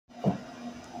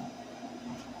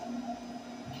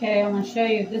Okay, I'm going to show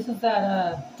you. This is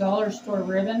that dollar store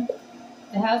ribbon.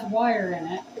 It has wire in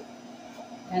it.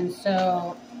 And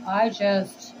so I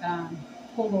just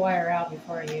pull the wire out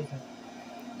before I use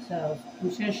it. So I'm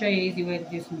just going to show you an easy way to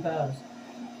do some bows.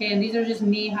 Okay, and these are just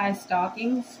knee-high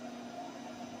stockings,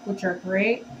 which are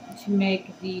great to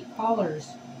make the collars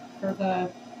for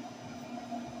the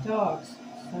dogs.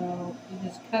 So you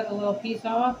just cut a little piece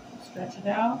off, stretch it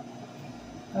out.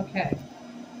 Okay.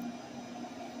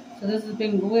 So this has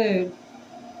been glued.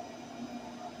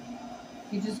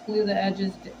 You just glue the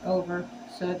edges over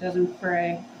so it doesn't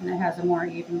fray and it has a more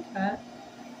even cut.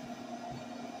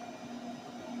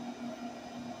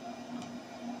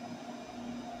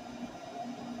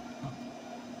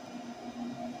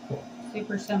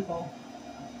 Super simple.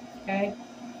 Okay.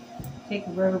 Take a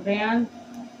rubber band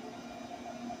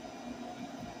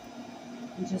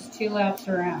and just 2 laps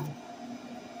around.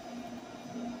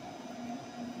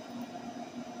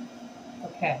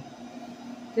 Okay.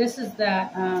 This is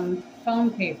that foam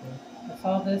paper. That's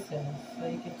all this is. So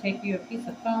you can take you a piece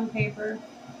of foam paper,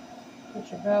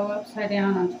 put your bow upside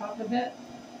down on top of it.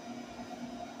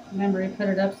 Remember, you put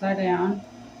it upside down,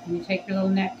 and you take your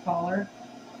little neck collar,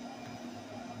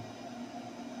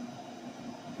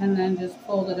 and then just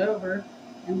fold it over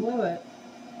and glue it.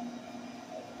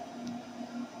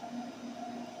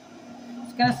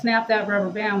 It's going to snap that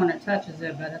rubber band when it touches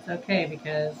it, but it's okay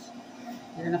because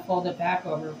you're going to fold it back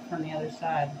over from the other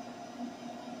side.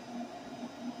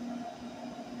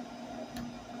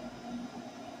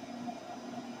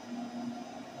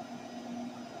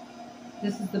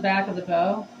 This is the back of the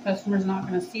bow. Customer's not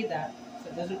going to see that, so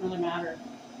it doesn't really matter.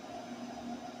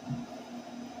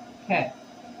 Okay.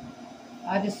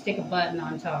 I just stick a button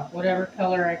on top. Whatever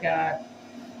color I got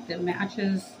that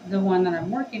matches the one that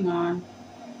I'm working on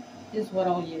is what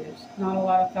I'll use. Not a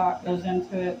lot of thought goes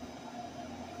into it.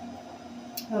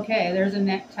 Okay, there's a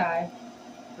necktie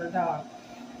for a dog.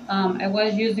 I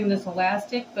was using this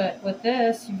elastic, but with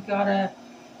this, you've got to,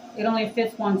 it only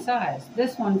fits one size.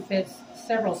 This one fits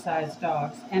several size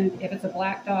dogs. And if it's a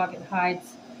black dog, it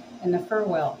hides in the fur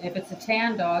well. If it's a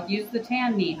tan dog, use the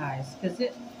tan knee highs because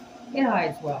it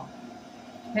hides well,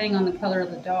 depending on the color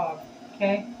of the dog.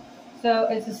 Okay, so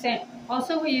it's the same.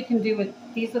 Also, what you can do with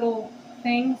these little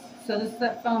things, so this is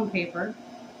that foam paper.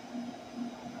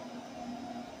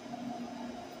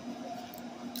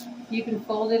 You can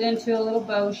fold it into a little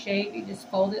bow shape. You just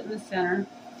fold it in the center.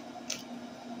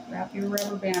 Wrap your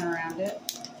rubber band around it.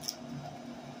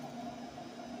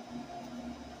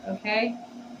 Okay,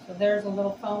 so there's a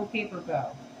little foam paper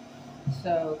bow.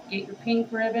 So get your pink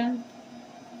ribbon.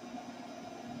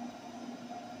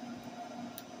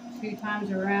 2 times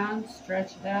around,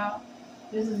 stretch it out.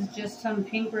 This is just some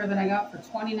pink ribbon I got for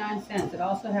 29 cents. It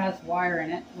also has wire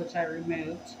in it, which I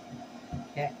removed.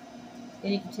 Okay.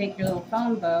 Then you can take your little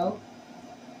foam bow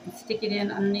and stick it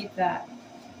in underneath that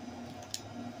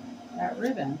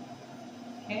ribbon.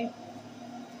 Okay.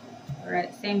 All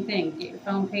right, same thing. Get your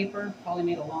foam paper. Probably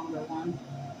need a longer one.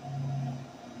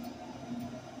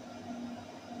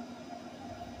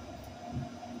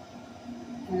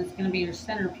 And it's going to be your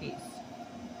centerpiece.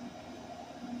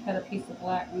 Cut a piece of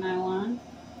black nylon.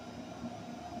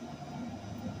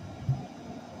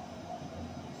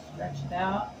 Stretch it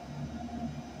out.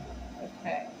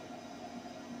 Okay.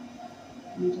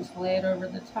 And just lay it over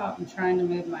the top. I'm trying to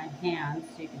move my hand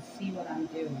so you can see what I'm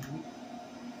doing.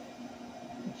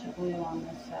 Put your glue on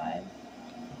this side.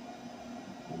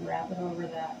 And wrap it over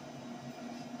that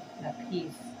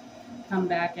piece. Come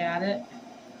back at it.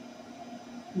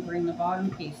 And bring the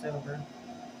bottom piece over.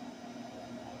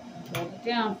 Hold it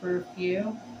down for a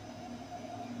few.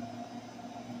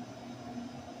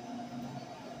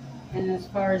 And as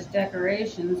far as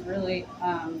decorations, really,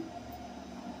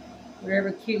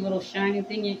 whatever cute little shiny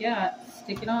thing you got,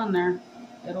 stick it on there.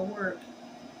 It'll work.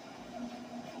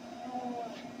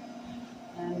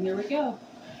 And here we go.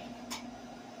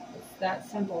 It's that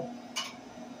simple.